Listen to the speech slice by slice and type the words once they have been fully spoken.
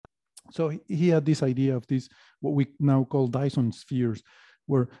So he had this idea of this, what we now call Dyson spheres,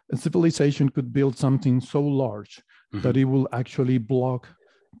 where a civilization could build something so large that it will actually block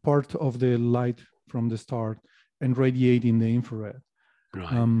part of the light from the star and radiate in the infrared.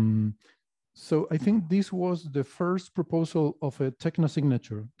 Right. So I think this was the first proposal of a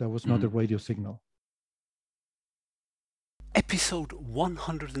technosignature that was not a radio signal. Episode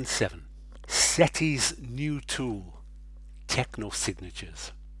 107, SETI's new tool,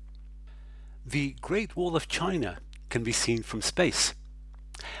 technosignatures. The Great Wall of China can be seen from space.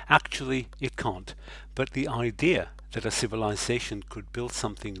 Actually, it can't, but the idea that a civilization could build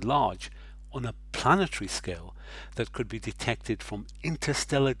something large on a planetary scale that could be detected from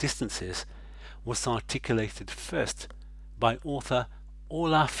interstellar distances was articulated first by author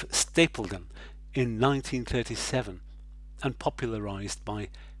Olaf Stapledon in 1937 and popularized by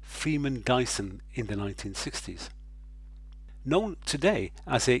Freeman Dyson in the 1960s. Known today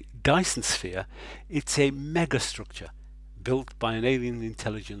as a Dyson sphere, it's a megastructure built by an alien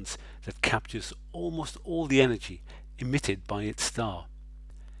intelligence that captures almost all the energy emitted by its star.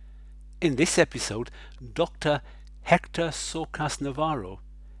 In this episode, Dr. Hector Socas Navarro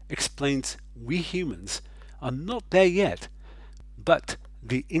explains we humans are not there yet, but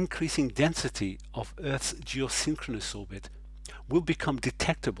the increasing density of Earth's geosynchronous orbit will become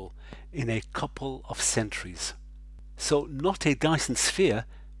detectable in a couple of centuries. So not a Dyson sphere,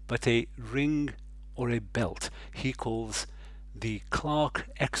 but a ring or a belt he calls the Clark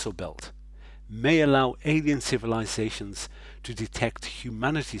Exobelt may allow alien civilizations to detect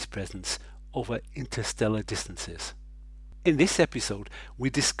humanity's presence over interstellar distances. In this episode, we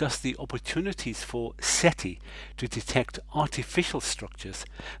discuss the opportunities for SETI to detect artificial structures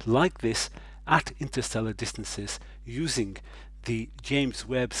like this at interstellar distances using the James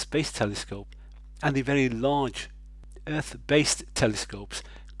Webb Space Telescope and the very large Earth-based telescopes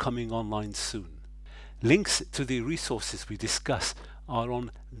coming online soon. Links to the resources we discuss are on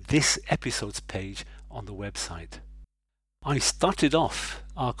this episode's page on the website. I started off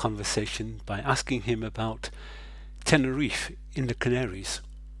our conversation by asking him about Tenerife in the Canaries,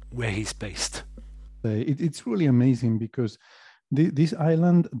 where he's based. It's really amazing because this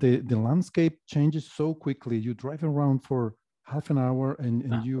island, the landscape changes so quickly. You drive around for half an hour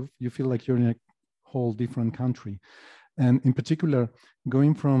and you feel like you're in a whole different country. And in particular,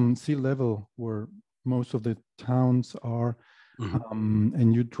 going from sea level, where most of the towns are,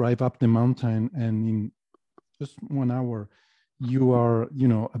 and you drive up the mountain, and in just 1 hour, you are,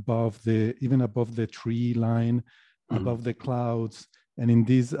 even above the tree line, above the clouds, and in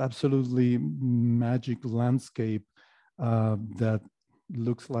this absolutely magic landscape that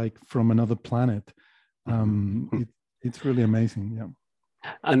looks like from another planet. It's really amazing, yeah.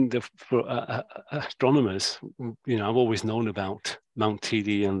 And for astronomers, I've always known about Mount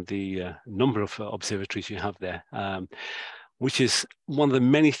Teide and the number of observatories you have there, which is one of the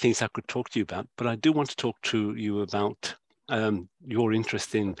many things I could talk to you about. But I do want to talk to you about your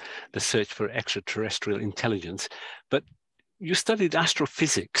interest in the search for extraterrestrial intelligence. But you studied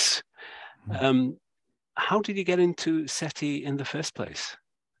astrophysics. How did you get into SETI in the first place?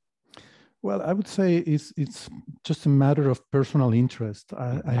 Well, I would say it's just a matter of personal interest.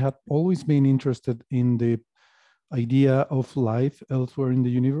 I have always been interested in the idea of life elsewhere in the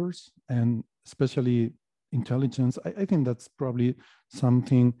universe, and especially intelligence. I think that's probably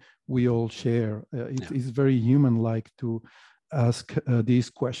something we all share. It's very human-like to ask these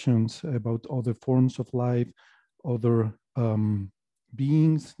questions about other forms of life, other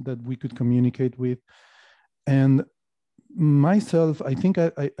beings that we could communicate with. And myself, I think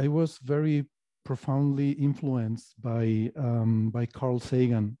I was very profoundly influenced by Carl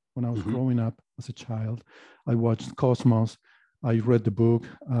Sagan when I was growing up as a child. I watched Cosmos. I read the book.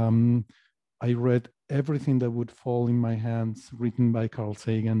 I read everything that would fall in my hands, written by Carl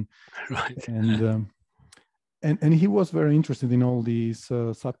Sagan. Right. And he was very interested in all these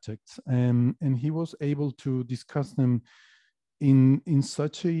subjects, and he was able to discuss them in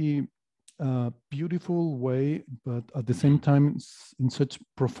such a beautiful way, but at the same time in such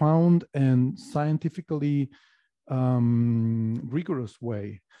profound and scientifically rigorous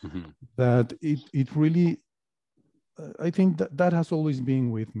way that it really, I think that has always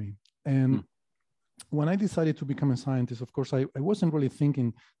been with me. And when I decided to become a scientist, of course, I wasn't really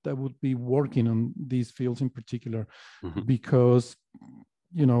thinking that I would be working on these fields in particular, because,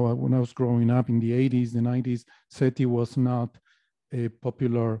 when I was growing up in the 80s, the 90s, SETI was not a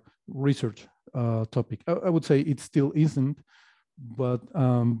popular research topic. I would say it still isn't, but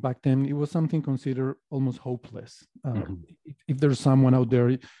back then it was something considered almost hopeless. If there's someone out there,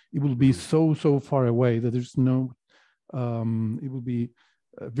 it will be so far away that there's no, it will be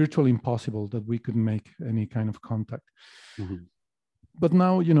virtually impossible that we could make any kind of contact. Mm-hmm. But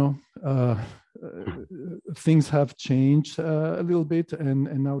now, things have changed a little bit,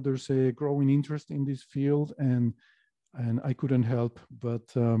 and now there's a growing interest in this field, and I couldn't help but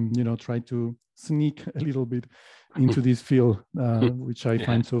try to sneak a little bit into this field, which I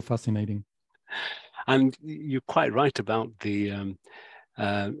find so fascinating. And you're quite right about the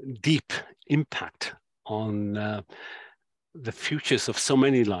deep impact on the futures of so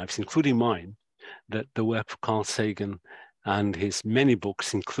many lives, including mine, that the work of Carl Sagan and his many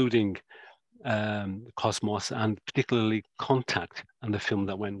books, including Cosmos and particularly Contact and the film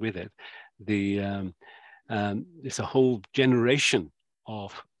that went with it. It's a whole generation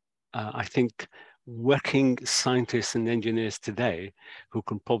of, I think, working scientists and engineers today who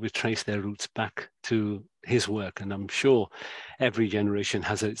can probably trace their roots back to his work. And I'm sure every generation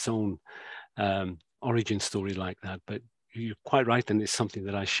has its own origin story like that. But you're quite right, and it's something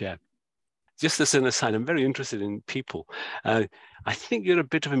that I share. Just as an aside, I'm very interested in people. I think you're a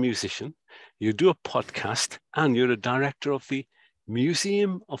bit of a musician. You do a podcast, and you're a director of the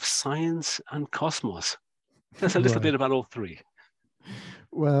Museum of Science and Cosmos. Tell us a little bit about all three.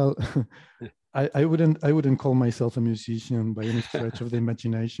 Well, I wouldn't call myself a musician by any stretch of the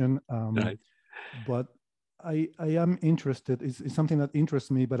imagination. Right. But I am interested. It's something that interests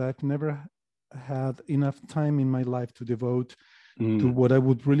me, but I've never had enough time in my life to devote to what I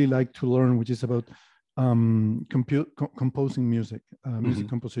would really like to learn, which is about composing music, music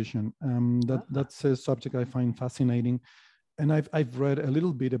composition. That's a subject I find fascinating, and I've read a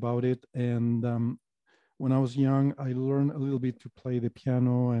little bit about it. And when I was young, I learned a little bit to play the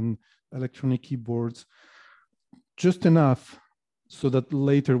piano and electronic keyboards, just enough so that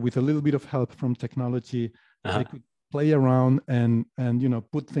later, with a little bit of help from technology, I could play around and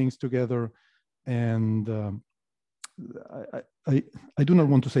put things together. And I do not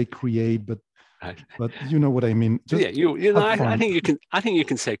want to say create, but you know what I mean. Just I think you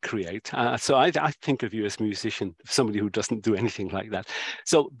can say create. So I think of you as a musician, somebody who doesn't do anything like that.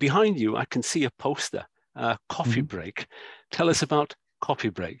 So behind you, I can see a poster, Coffee Break. Tell us about Coffee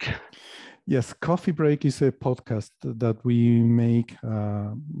Break. Yes, Coffee Break is a podcast that we make,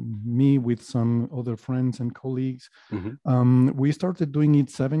 me with some other friends and colleagues. We started doing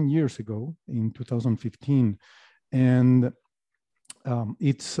it 7 years ago in 2015. And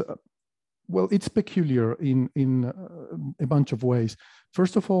it's peculiar in a bunch of ways.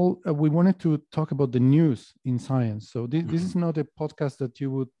 First of all, we wanted to talk about the news in science. So this is not a podcast that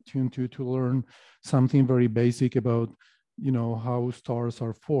you would tune to learn something very basic about, how stars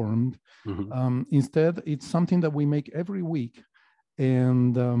are formed. Instead, it's something that we make every week,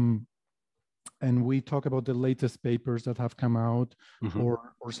 and we talk about the latest papers that have come out, or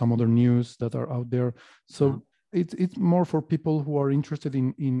some other news that are out there. So it's more for people who are interested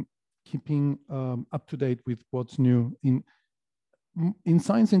in keeping up to date with what's new in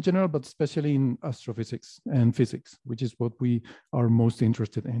science in general, but especially in astrophysics and physics, which is what we are most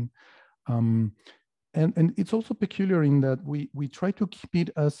interested in. And it's also peculiar in that we try to keep it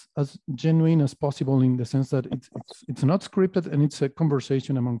as genuine as possible, in the sense that it's not scripted, and it's a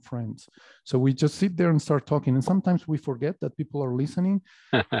conversation among friends. So we just sit there and start talking, and sometimes we forget that people are listening,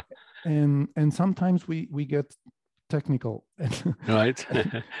 and sometimes we get technical. Right.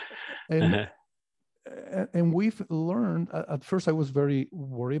 And we've learned, at first I was very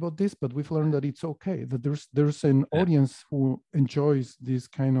worried about this, but we've learned that it's okay, that there's an audience who enjoys this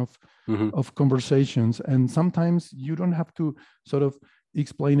kind of conversations. And sometimes you don't have to sort of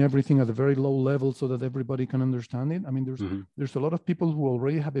explain everything at a very low level so that everybody can understand it. I mean, there's a lot of people who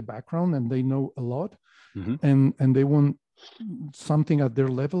already have a background and they know a lot, and they want something at their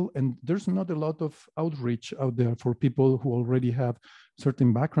level. And there's not a lot of outreach out there for people who already have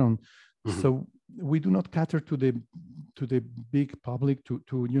certain background. So we do not cater to the big public, to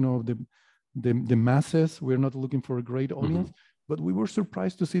the masses. We're not looking for a great audience, but we were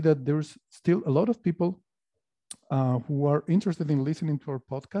surprised to see that there's still a lot of people who are interested in listening to our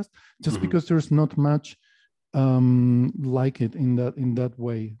podcast, just because there's not much like it in that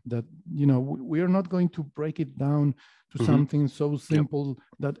way. That we are not going to break it down to something so simple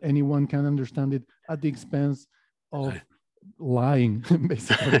that anyone can understand it at the expense of lying,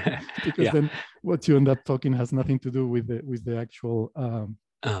 basically, because then what you end up talking has nothing to do with the actual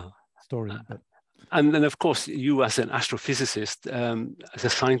story. And then, of course, you as an astrophysicist, as a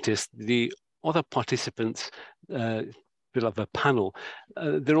scientist, the other participants, bit of a panel,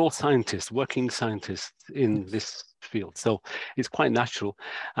 they're all scientists, working scientists in this field. So it's quite natural.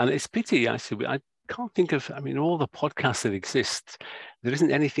 And it's pity, actually, I can't think of, I mean, all the podcasts that exist, there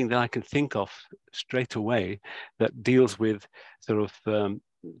isn't anything that I can think of straight away that deals with sort of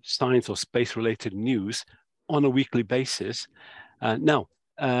science or space-related news on a weekly basis. Now,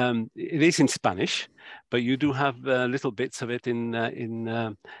 it is in Spanish, but you do have little bits of it in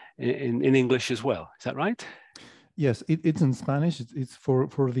English as well. Is that right? Yes, it's in Spanish. It's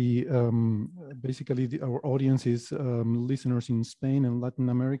for the basically our audience is listeners in Spain and Latin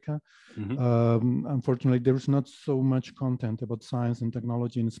America. Mm-hmm. Unfortunately, there's not so much content about science and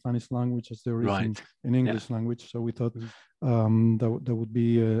technology in Spanish language as there is in English language. So we thought that would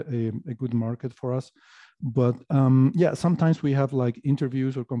be a good market for us. But sometimes we have like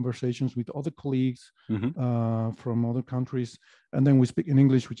interviews or conversations with other colleagues from other countries, and then we speak in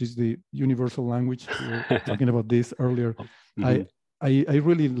English, which is the universal language. We were talking about this earlier. Mm-hmm. I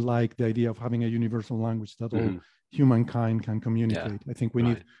really like the idea of having a universal language that all humankind can communicate. I think we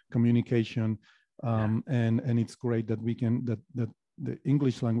need communication, and it's great that we can that the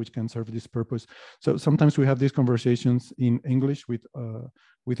English language can serve this purpose. So sometimes we have these conversations in English with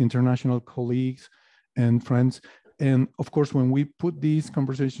international colleagues and friends. And of course, when we put these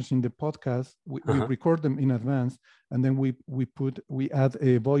conversations in the podcast, we record them in advance, and then we add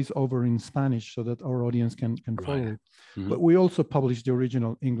a voiceover in Spanish so that our audience can follow it. Mm-hmm. But we also publish the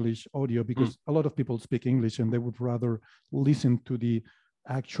original English audio because a lot of people speak English and they would rather listen to the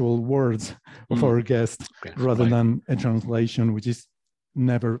actual words of our guest rather than a translation, which is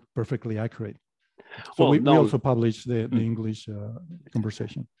never perfectly accurate. So we also publish the English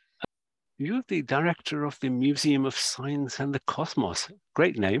conversation. You're the director of the Museum of Science and the Cosmos.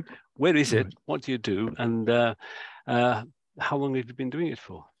 Great name. Where is it? What do you do? And how long have you been doing it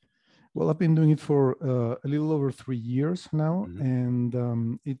for? Well, I've been doing it for a little over 3 years now,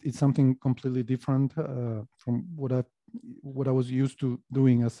 and it's something completely different from what I was used to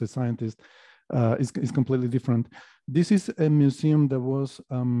doing as a scientist. Is completely different. This is a museum that was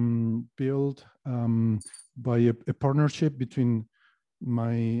built by a partnership between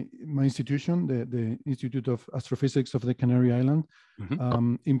my institution, the Institute of Astrophysics of the Canary Island,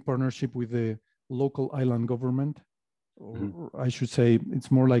 in partnership with the local island government, or I should say,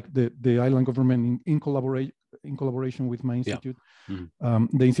 it's more like the island government in collaboration with my institute.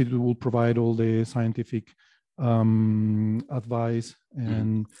 The institute will provide all the scientific advice,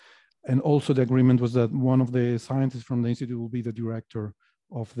 and also the agreement was that one of the scientists from the institute will be the director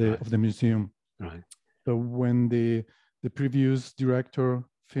of the museum. Right. So when the previous director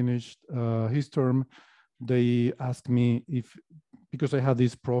finished his term, they asked me because I had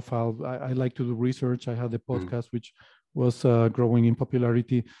this profile, I like to do research. I had a podcast which was growing in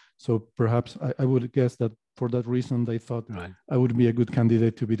popularity. So perhaps I would guess that for that reason, they thought I would be a good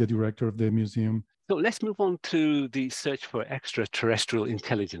candidate to be the director of the museum. So let's move on to the search for extraterrestrial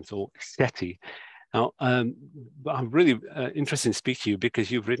intelligence, or SETI. Now, I'm really interested in speaking to you because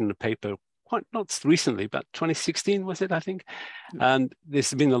you've written a paper quite not recently, but 2016 was it, I think? And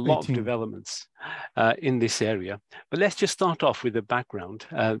there's been a lot of developments in this area. But let's just start off with the background.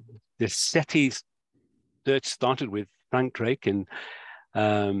 The SETI search started with Frank Drake in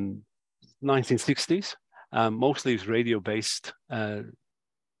 1960s. Mostly it was radio-based,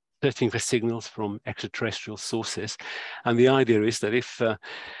 searching for signals from extraterrestrial sources. And the idea is that if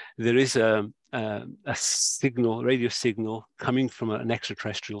there is a signal, radio signal coming from an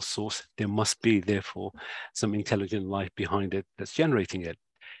extraterrestrial source, there must be, therefore, some intelligent life behind it that's generating it.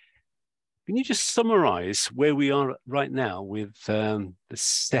 Can you just summarize where we are right now with the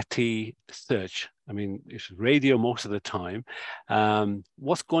SETI search? I mean, it's radio most of the time.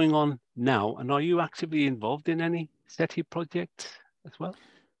 What's going on now? And are you actively involved in any SETI project as well?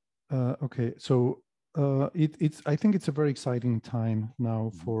 Okay, so I think it's a very exciting time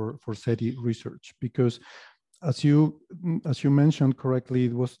now for SETI research, because as you mentioned correctly,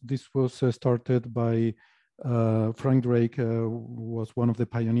 this was started by Frank Drake, was one of the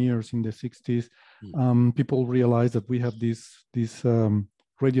pioneers in the 60s. People realized that we have these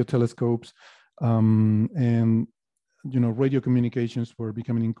radio telescopes, and radio communications were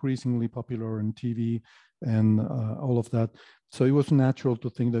becoming increasingly popular on TV and all of that. So it was natural to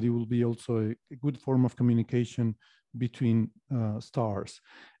think that it will be also a good form of communication between stars.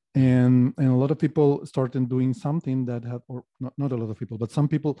 And a lot of people started doing something that had, or not a lot of people, but some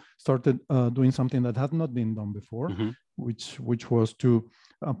people started doing something that had not been done before, which was to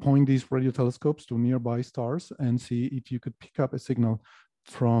point these radio telescopes to nearby stars and see if you could pick up a signal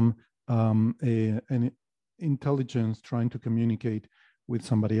from an intelligence trying to communicate with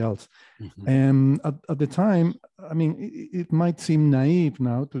somebody else. And at the time, I mean, it might seem naive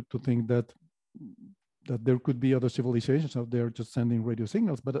now to think that that there could be other civilizations out there just sending radio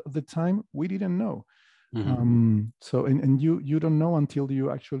signals. But at the time, we didn't know. So, and you don't know until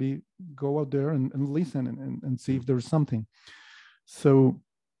you actually go out there and listen and see if there's something. So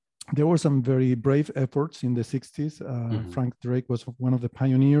there were some very brave efforts in the 60s. Frank Drake was one of the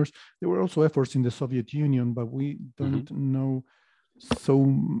pioneers. There were also efforts in the Soviet Union, but we don't know so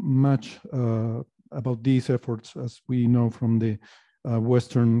much about these efforts as we know from the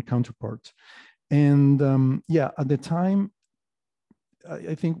Western counterparts. And at the time,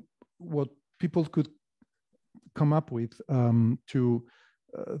 I think what people could come up with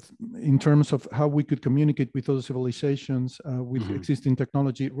in terms of how we could communicate with other civilizations with existing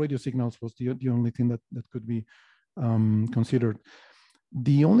technology, radio signals was the only thing that could be considered.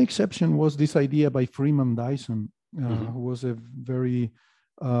 The only exception was this idea by Freeman Dyson, who was a very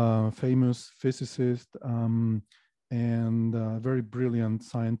famous physicist and very brilliant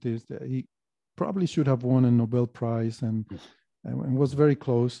scientist. He probably should have won a Nobel Prize and was very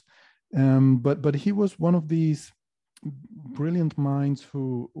close. But he was one of these brilliant minds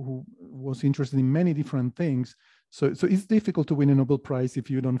who was interested in many different things. So it's difficult to win a Nobel Prize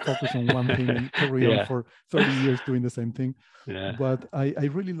if you don't focus on one thing and carry on for 30 years doing the same thing. But I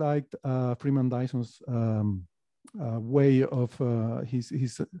really liked Freeman Dyson's way of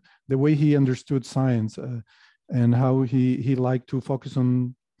the way he understood science and how he liked to focus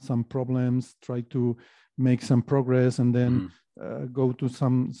on some problems, try to make some progress, and then go to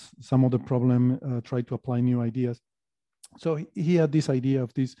some other problem, try to apply new ideas. So he had this idea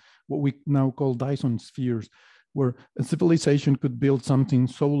of this, what we now call Dyson spheres, where a civilization could build something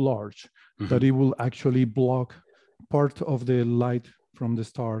so large that it will actually block part of the light from the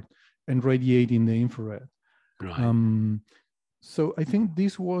star and radiate in the infrared. Right. So I think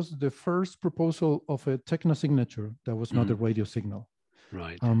this was the first proposal of a technosignature that was not a radio signal.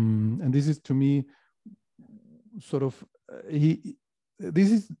 Right. And this is, to me, sort of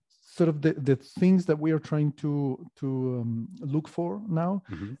this is sort of the things that we are trying to look for now.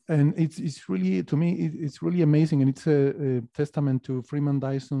 And it's really, to me, it's really amazing, and it's a testament to Freeman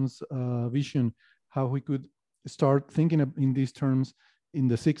Dyson's vision, how he could start thinking in these terms in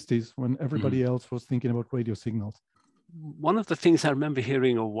the 60s when everybody else was thinking about radio signals. One of the things I remember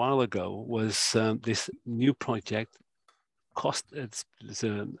hearing a while ago was this new project. It's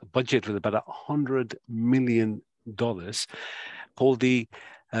a budget with about $100 million, called the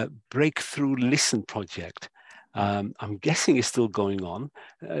Breakthrough Listen Project. I'm guessing it's still going on.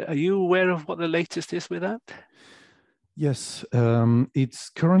 Are you aware of what the latest is with that? Yes, it's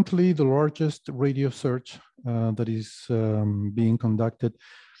currently the largest radio search that is being conducted.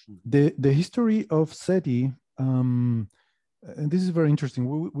 The history of SETI, and this is very interesting.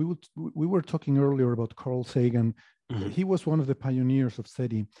 We were talking earlier about Carl Sagan. He was one of the pioneers of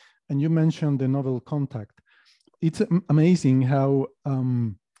SETI, and you mentioned the novel contact. It's amazing how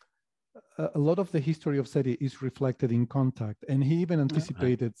a lot of the history of SETI is reflected in contact, and he even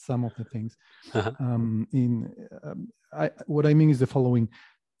anticipated some of the things. What I mean is the following.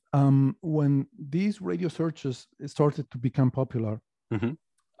 When these radio searches started to become popular,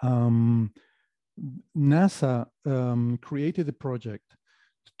 NASA created a project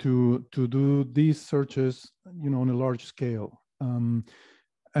to do these searches, on a large scale.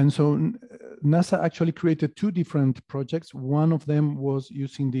 And so NASA actually created two different projects. One of them was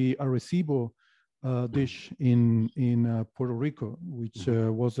using the Arecibo dish in Puerto Rico, which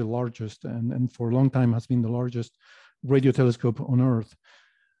was the largest and for a long time has been the largest radio telescope on Earth.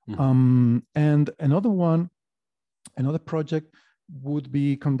 And another project would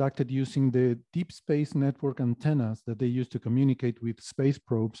be conducted using the Deep Space Network antennas that they use to communicate with space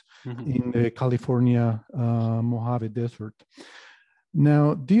probes in the California Mojave Desert.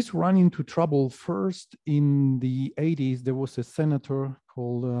 Now, this ran into trouble first in the 80s. There was a senator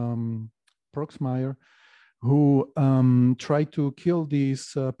called Proxmire who tried to kill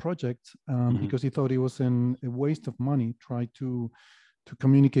this project because he thought it was a waste of money, tried to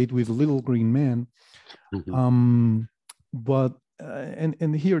communicate with little green men. But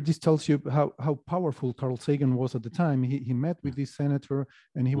here, this tells you how powerful Carl Sagan was at the time. He met with this senator,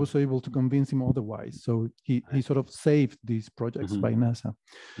 and he was able to convince him otherwise. So he sort of saved these projects by NASA.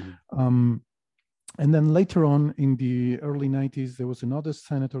 And then later on, in the early 90s, there was another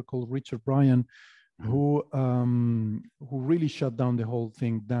senator called Richard Bryan, who really shut down the whole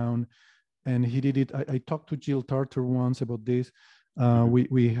thing down. And he did it. I talked to Jill Tarter once about this.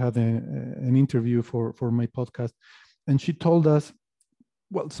 We had an interview for my podcast. And she told us,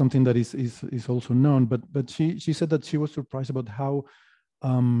 well, something that is also known, but she said that she was surprised about how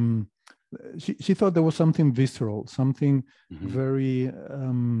she thought there was something visceral, something very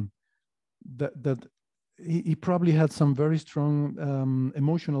that he probably had some very strong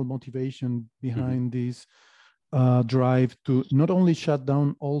emotional motivation behind this drive to not only shut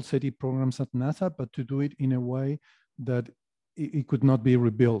down all SETI programs at NASA, but to do it in a way that it could not be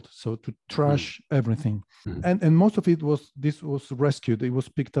rebuilt. So to trash everything. And most of it was rescued. It was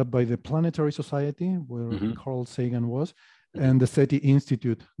picked up by the Planetary Society, where Carl Sagan was, and the SETI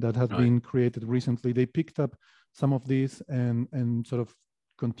Institute that has been created recently. They picked up some of this and sort of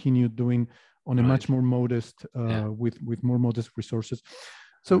continued doing on a much more modest, with more modest resources.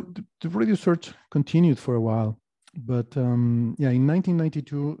 So the radio search continued for a while, but in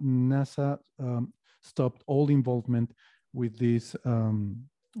 1992, NASA stopped all involvement with this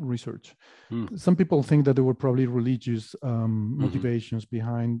research. Some people think that there were probably religious motivations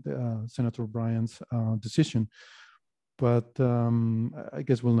behind Senator Bryan's decision, but I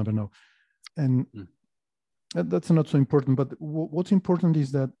guess we'll never know. And that's not so important, but what's important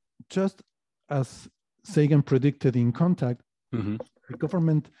is that just as Sagan predicted in Contact, the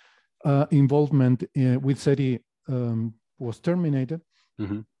government involvement with SETI was terminated,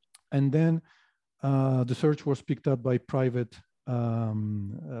 and then the search was picked up by private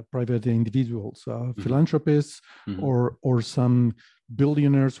individuals, philanthropists, or some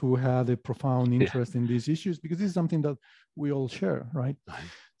billionaires who had a profound interest in these issues, because this is something that we all share, right?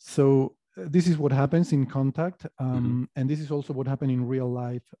 So this is what happens in Contact, and this is also what happened in real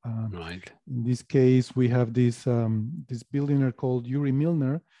life. In this case, we have this billionaire called Yuri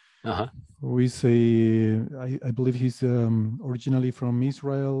Milner, who is I believe he's originally from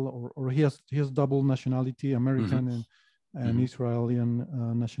Israel, or he has double nationality, American and Israeli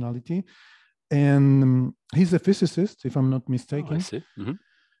nationality, and he's a physicist, if I'm not mistaken. I see.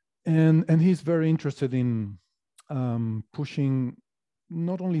 And he's very interested in pushing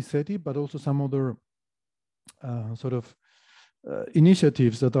not only SETI, but also some other sort of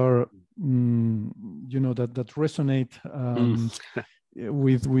initiatives that are, that resonate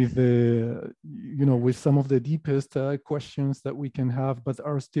with the, with some of the deepest questions that we can have, but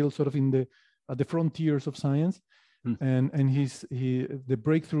are still sort of at the frontiers of science. And the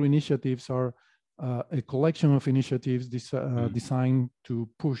breakthrough initiatives are a collection of initiatives designed to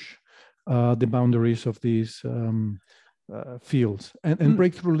push the boundaries of these fields. And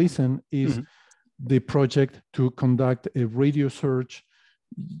Breakthrough Listen is the project to conduct a radio search.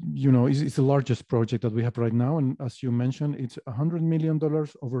 It's the largest project that we have right now. And as you mentioned, it's $100 million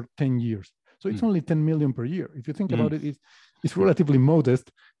over 10 years. So it's only 10 million per year. If you think about it, it's relatively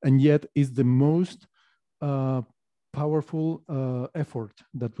modest, and yet is the most powerful effort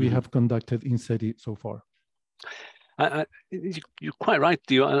that we have conducted in SETI so far. You're quite right.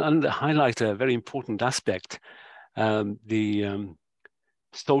 You highlight a very important aspect, the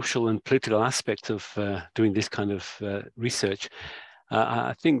social and political aspect of doing this kind of research.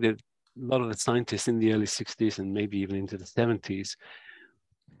 I think that a lot of the scientists in the early 60s and maybe even into the 70s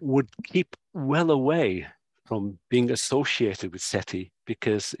would keep well away from being associated with SETI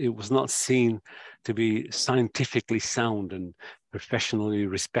because it was not seen to be scientifically sound and professionally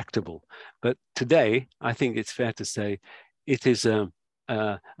respectable. But today, I think it's fair to say it is a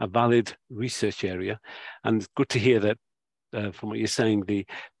valid research area. And it's good to hear that from what you're saying, the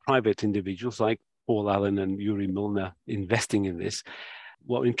private individuals like Paul Allen and Yuri Milner investing in this.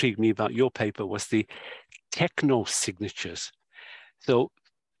 What intrigued me about your paper was the techno-signatures. So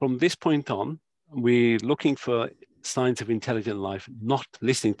from this point on, we're looking for signs of intelligent life, not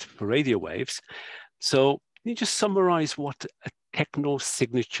listening for radio waves. So can you just summarize what a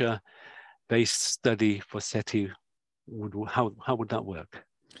techno-signature-based study for SETI how would that work?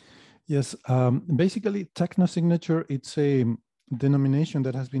 Yes, basically techno-signature, it's a denomination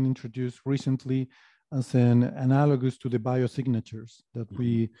that has been introduced recently as an analogous to the biosignatures that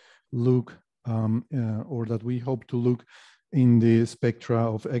we look or that we hope to look in the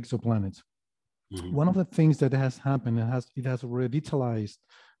spectra of exoplanets. One of the things that has happened, it has revitalized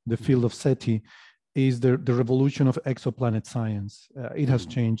the field of SETI, is the revolution of exoplanet science. It has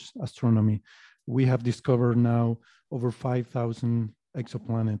changed astronomy. We have discovered now over 5,000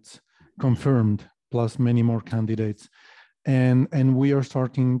 exoplanets confirmed, plus many more candidates. And we are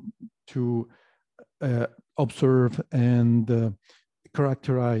starting to observe and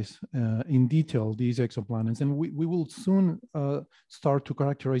characterize in detail these exoplanets. And we will soon start to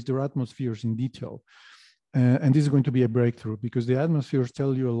characterize their atmospheres in detail. And this is going to be a breakthrough because the atmospheres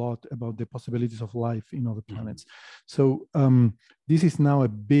tell you a lot about the possibilities of life in other planets. So this is now a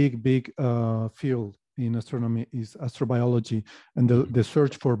big field in astronomy, is astrobiology and the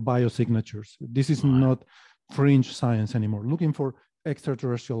search for biosignatures. This is not fringe science anymore. Looking for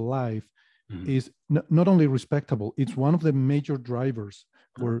extraterrestrial life is not only respectable, it's one of the major drivers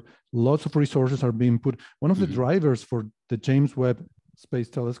where lots of resources are being put. One of the drivers for the James Webb Space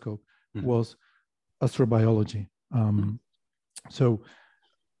Telescope was astrobiology. So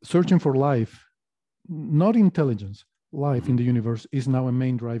searching for life, not intelligence, life in the universe is now a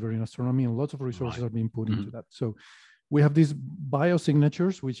main driver in astronomy, and lots of resources are being put into that. So we have these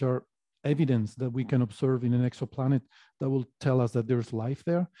biosignatures, which are evidence that we can observe in an exoplanet that will tell us that there's life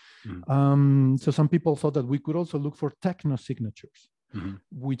there. So some people thought that we could also look for technosignatures,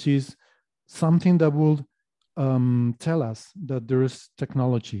 which is something that will tell us that there is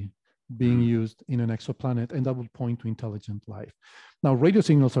technology being used in an exoplanet, and that would point to intelligent life. Now, radio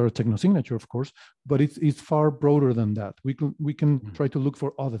signals are a technosignature, of course, but it's far broader than that. We can try to look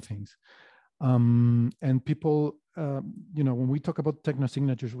for other things. And people, when we talk about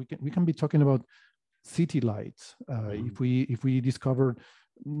technosignatures, we can be talking about city lights. If we discover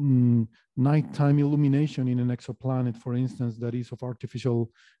nighttime illumination in an exoplanet, for instance, that is of artificial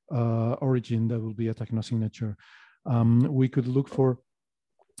origin, that will be a technosignature. We could look for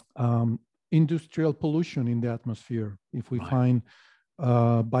industrial pollution in the atmosphere. If we find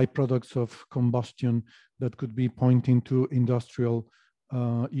byproducts of combustion that could be pointing to industrial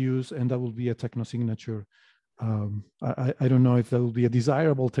use, and that will be a technosignature. I don't know if that will be a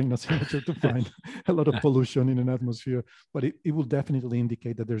desirable technosignature to find a lot of pollution in an atmosphere, but it will definitely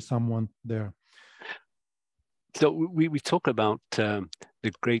indicate that there's someone there. So we talk about the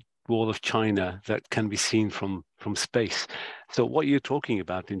Great Wall of China that can be seen from space. So what you're talking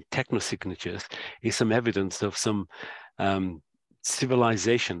about in technosignatures is some evidence of some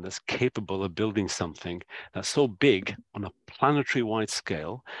civilization that's capable of building something that's so big on a planetary-wide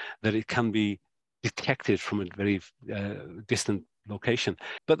scale that it can be detected from a very distant location.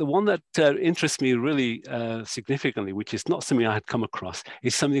 But the one that interests me really significantly, which is not something I had come across,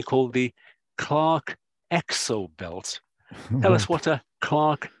 is something called the Clark exobelt. Tell us what a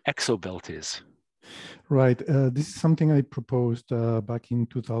Clark exobelt is. Right. This is something I proposed back in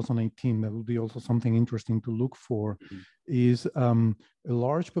 2018. That would be also something interesting to look for, is a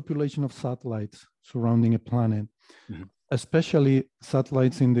large population of satellites surrounding a planet, especially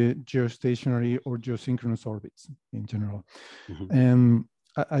satellites in the geostationary or geosynchronous orbits in general. And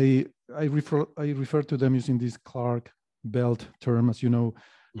I refer to them using this Clark belt term. As you know,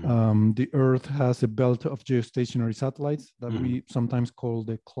 the Earth has a belt of geostationary satellites that we sometimes call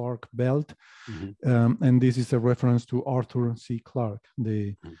the Clark belt. And this is a reference to Arthur C. Clarke,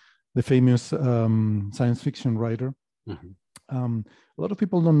 the famous science fiction writer. A lot of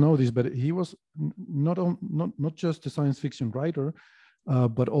people don't know this, but he was not just a science fiction writer,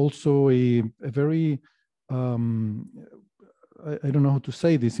 but also a very I don't know how to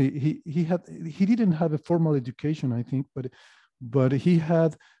say this. He didn't have a formal education, I think, but he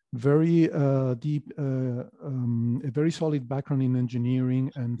had very deep, a very solid background in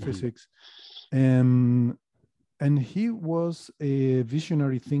engineering and physics, and he was a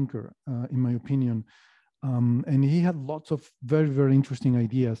visionary thinker, in my opinion. And he had lots of very, very interesting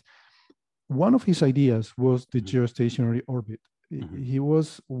ideas. One of his ideas was the geostationary orbit. He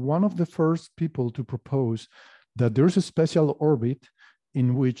was one of the first people to propose that there's a special orbit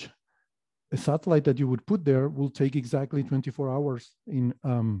in which a satellite that you would put there will take exactly 24 hours in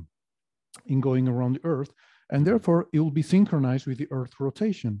going around the Earth, and therefore it will be synchronized with the Earth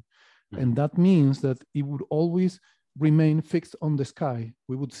rotation. And that means that it would always remain fixed on the sky.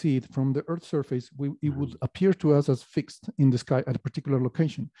 We would see it from the Earth's surface. It would appear to us as fixed in the sky at a particular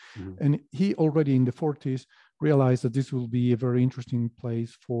location. And he already in the 40s realized that this will be a very interesting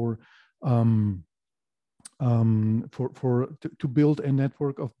place to build a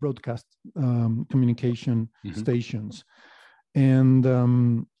network of broadcast communication stations. And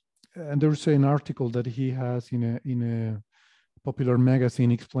there's an article that he has in a popular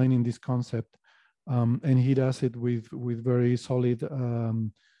magazine explaining this concept. And he does it with very solid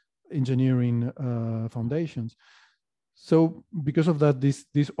engineering foundations. So because of that,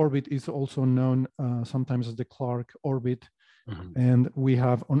 this orbit is also known sometimes as the Clark orbit, and we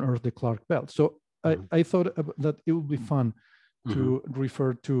have on Earth the Clark belt. So I thought that it would be fun to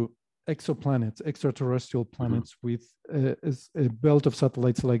refer to exoplanets, extraterrestrial planets with a belt of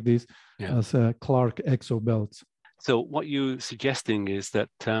satellites like this as Clark exobelts. So what you're suggesting is that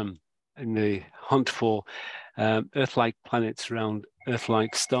in the hunt for Earth-like planets around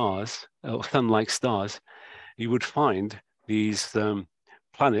Earth-like stars, or sun-like stars, you would find these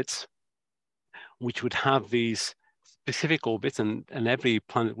planets which would have these specific orbits, and every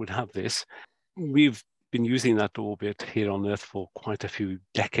planet would have this. We've been using that orbit here on Earth for quite a few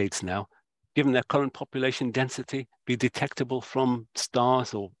decades now. Given their current population density, be detectable from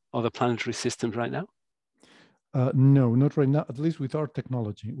stars or other planetary systems right now? No, not right now, at least with our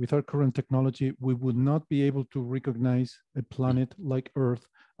technology. With our current technology, we would not be able to recognize a planet like Earth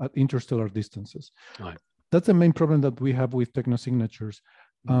at interstellar distances. Right. That's the main problem that we have with technosignatures.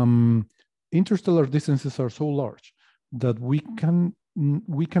 Interstellar distances are so large that we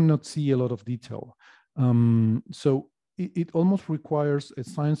cannot see a lot of detail. So it almost requires a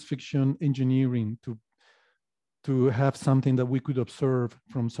science fiction engineering to have something that we could observe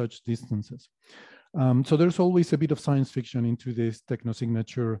from such distances. So there's always a bit of science fiction into this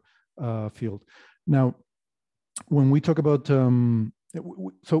technosignature field. Now, when we talk about,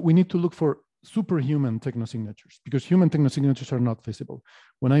 so we need to look for superhuman technosignatures, because human technosignatures are not visible.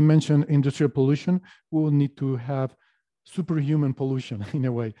 When I mention industrial pollution, we will need to have superhuman pollution in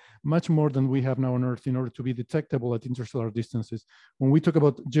a way, much more than we have now on Earth in order to be detectable at interstellar distances. When we talk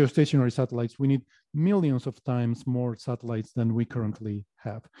about geostationary satellites, we need millions of times more satellites than we currently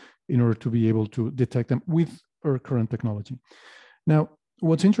have in order to be able to detect them with our current technology. Now,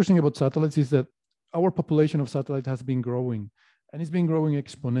 what's interesting about satellites is that our population of satellites has been growing, and it's been growing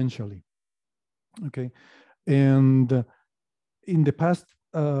exponentially. Okay, and in the past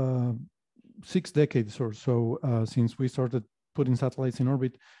 6 decades or so, since we started putting satellites in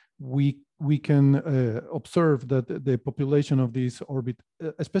orbit, we can observe that the population of this orbit,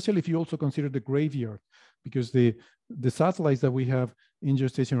 especially if you also consider the graveyard, because the satellites that we have in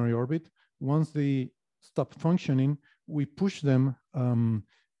geostationary orbit, once they stop functioning, we push them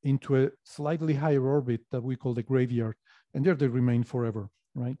into a slightly higher orbit that we call the graveyard, and there they remain forever,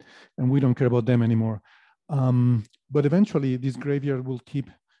 right? And we don't care about them anymore. But eventually, this graveyard will keep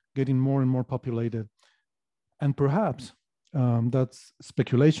getting more and more populated. And perhaps, that's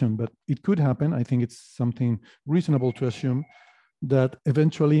speculation, but it could happen. I think it's something reasonable to assume that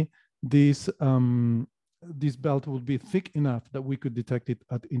eventually this belt will be thick enough that we could detect it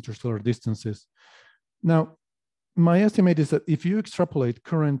at interstellar distances. Now, my estimate is that if you extrapolate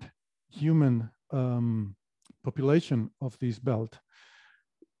current human population of this belt,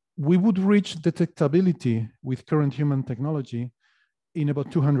 we would reach detectability with current human technology in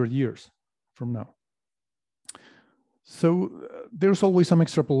about 200 years from now. So there's always some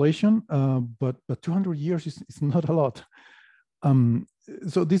extrapolation, but 200 years is not a lot.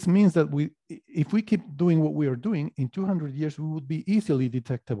 So this means that if we keep doing what we are doing, in 200 years, we would be easily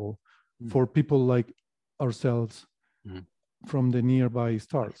detectable for people like ourselves from the nearby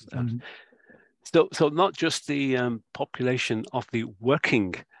stars. So not just the population of the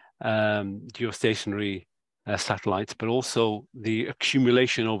working geostationary satellites, but also the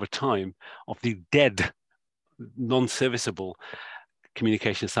accumulation over time of the dead, non-serviceable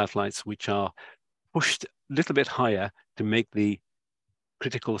communication satellites, which are pushed a little bit higher to make the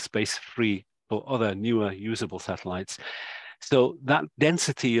critical space free for other newer usable satellites. So that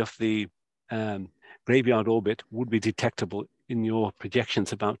density of the graveyard orbit would be detectable in your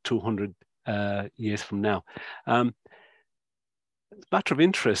projections about 200 years from now. Matter of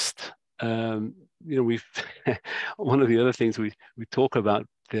interest, we've one of the other things we talk about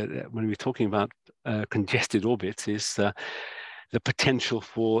when we're talking about congested orbits is the potential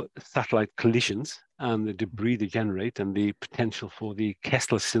for satellite collisions and the debris they generate, and the potential for the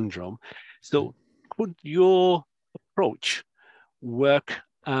Kessler syndrome. So, could your approach work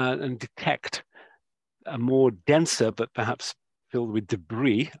and detect a more denser, but perhaps filled with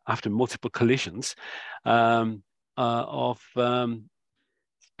debris after multiple collisions of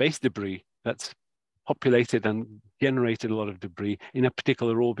space debris that's populated and generated a lot of debris in a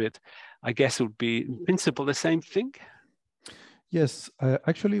particular orbit? I guess it would be in principle the same thing. Yes,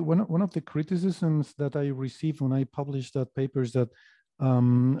 actually, one of the criticisms that I received when I published that paper is that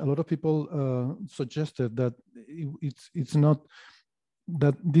a lot of people suggested that it's not,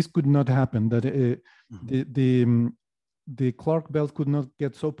 that this could not happen, that the Clark belt could not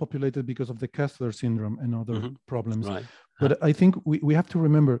get so populated because of the Kessler syndrome and other problems. Right. But I think we have to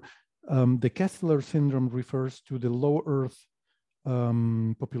remember the Kessler syndrome refers to the low Earth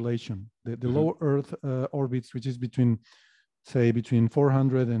population, the low Earth orbits, which is between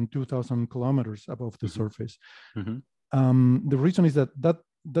 400 and 2,000 kilometers above the surface. The reason is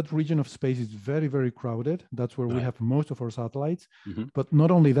that region of space is very, very crowded. That's where we have most of our satellites. But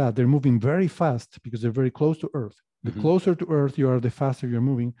not only that, they're moving very fast because they're very close to Earth. The closer to Earth you are, the faster you're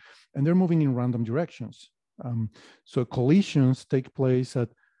moving, and they're moving in random directions. So collisions take place at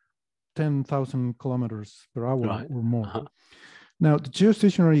 10,000 kilometers per hour or more. Now, the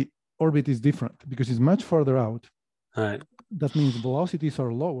geostationary orbit is different because it's much farther out. That means velocities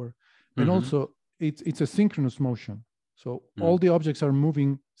are lower, and also it's a synchronous motion. So all the objects are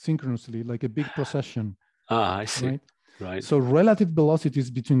moving synchronously, like a big procession. I see. Right. So relative velocities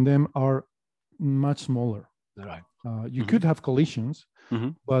between them are much smaller. Right. You could have collisions,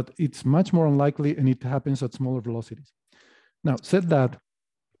 but it's much more unlikely, and it happens at smaller velocities. Now, said that,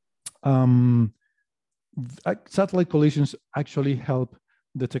 satellite collisions actually help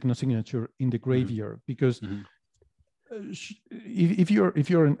the technosignature in the graveyard, because if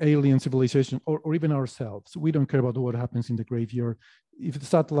you're an alien civilization, or even ourselves, we don't care about what happens in the graveyard. If the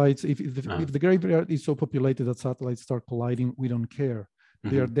satellites, if the graveyard is so populated that satellites start colliding, we don't care.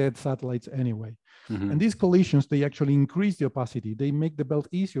 They are dead satellites anyway. And these collisions, they actually increase the opacity. They make the belt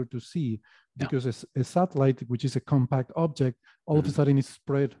easier to see, because a satellite, which is a compact object, all of a sudden is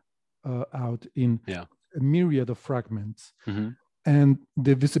spread out in a myriad of fragments. And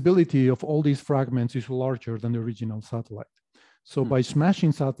the visibility of all these fragments is larger than the original satellite. So by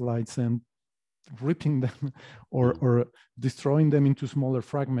smashing satellites and ripping them or destroying them into smaller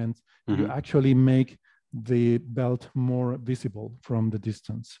fragments, you actually make the belt more visible from the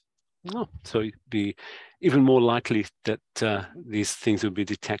distance. Oh, so it'd be even more likely that these things would be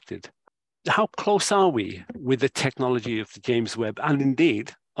detected. How close are we with the technology of the James Webb, and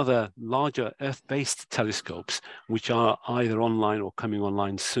indeed other larger Earth-based telescopes, which are either online or coming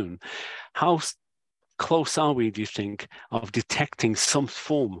online soon? How close are we, do you think, of detecting some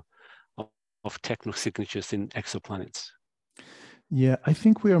form of technosignatures in exoplanets? Yeah, I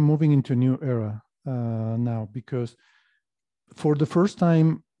think we are moving into a new era now, because for the first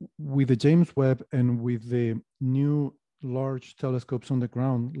time with the James Webb and with the new large telescopes on the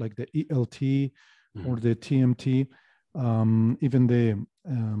ground, like the ELT or the TMT, even the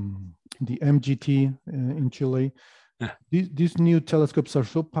MGT in Chile, these new telescopes are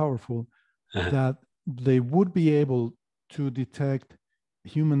so powerful that they would be able to detect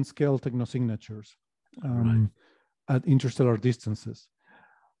human scale technosignatures at interstellar distances.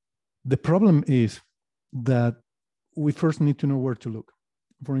 The problem is that we first need to know where to look.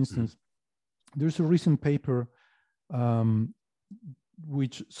 For instance, there's a recent paper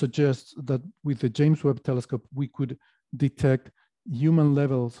which suggests that with the James Webb telescope, we could detect human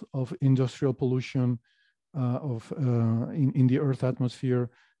levels of industrial pollution in the Earth atmosphere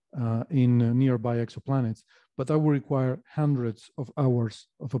in nearby exoplanets. But that will require hundreds of hours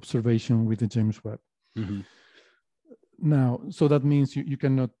of observation with the James Webb. Now, so that means you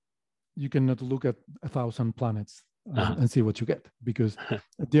cannot look at 1,000 planets and see what you get, because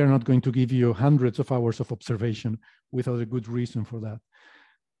they are not going to give you hundreds of hours of observation without a good reason for that.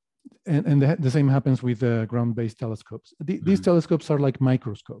 And the same happens with ground-based telescopes. These telescopes are like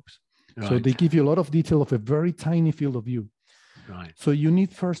microscopes. So they give you a lot of detail of a very tiny field of view. So you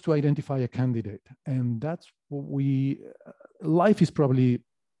need first to identify a candidate. And that's what life is probably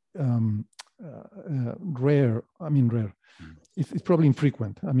rare. I mean, rare. It's probably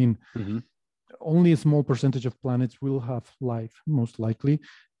infrequent. I mean, only a small percentage of planets will have life, most likely,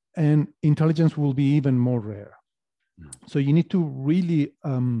 and intelligence will be even more rare. So you need to really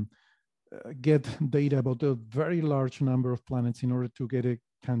get data about a very large number of planets in order to get a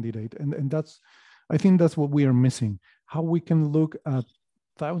candidate. And I think that's what we are missing. How we can look at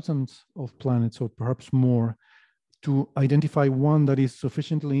thousands of planets, or perhaps more, to identify one that is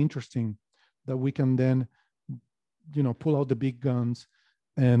sufficiently interesting that we can then, pull out the big guns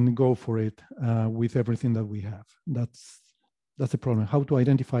and go for it with everything that we have. That's the problem. How to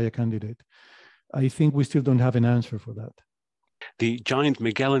identify a candidate? I think we still don't have an answer for that. The Giant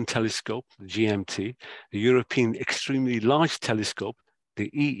Magellan Telescope, the GMT, the European Extremely Large Telescope, the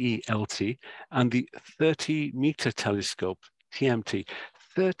EELT, and the 30-meter telescope, TMT.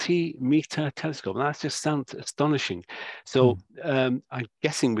 30-meter telescope. That just sounds astonishing. So I'm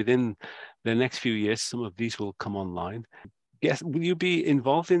guessing within the next few years, some of these will come online. Yes, will you be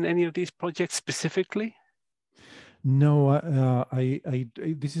involved in any of these projects specifically? No,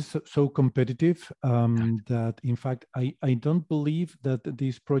 this is so competitive that, in fact, I don't believe that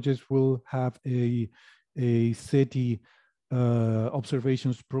these projects will have a SETI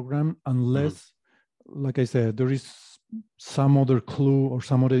observations program unless, like I said, there is some other clue or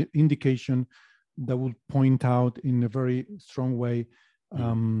some other indication that would point out in a very strong way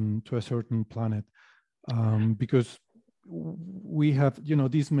to a certain planet, because we have,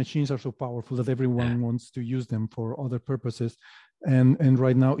 these machines are so powerful that everyone wants to use them for other purposes. And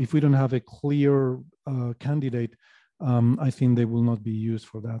right now, if we don't have a clear candidate, I think they will not be used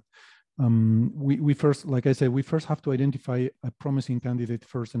for that. We first, like I said, we first have to identify a promising candidate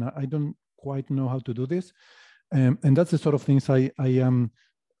first. And I don't quite know how to do this. And that's the sort of things I am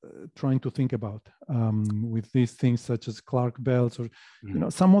trying to think about with these things such as Clark belts or,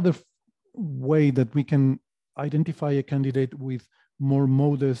 some other way that we can identify a candidate with more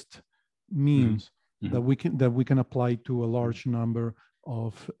modest means that we can apply to a large number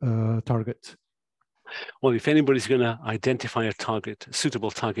of targets. Well, if anybody's going to identify a target, a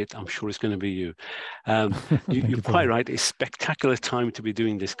suitable target, I'm sure it's going to be you. You're quite right. It's a spectacular time to be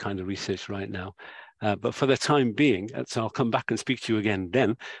doing this kind of research right now. But for the time being, so I'll come back and speak to you again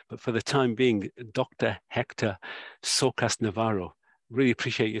then, but for the time being, Dr. Hector Socas Navarro, really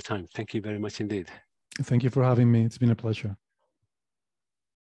appreciate your time. Thank you very much indeed. Thank you for having me. It's been a pleasure.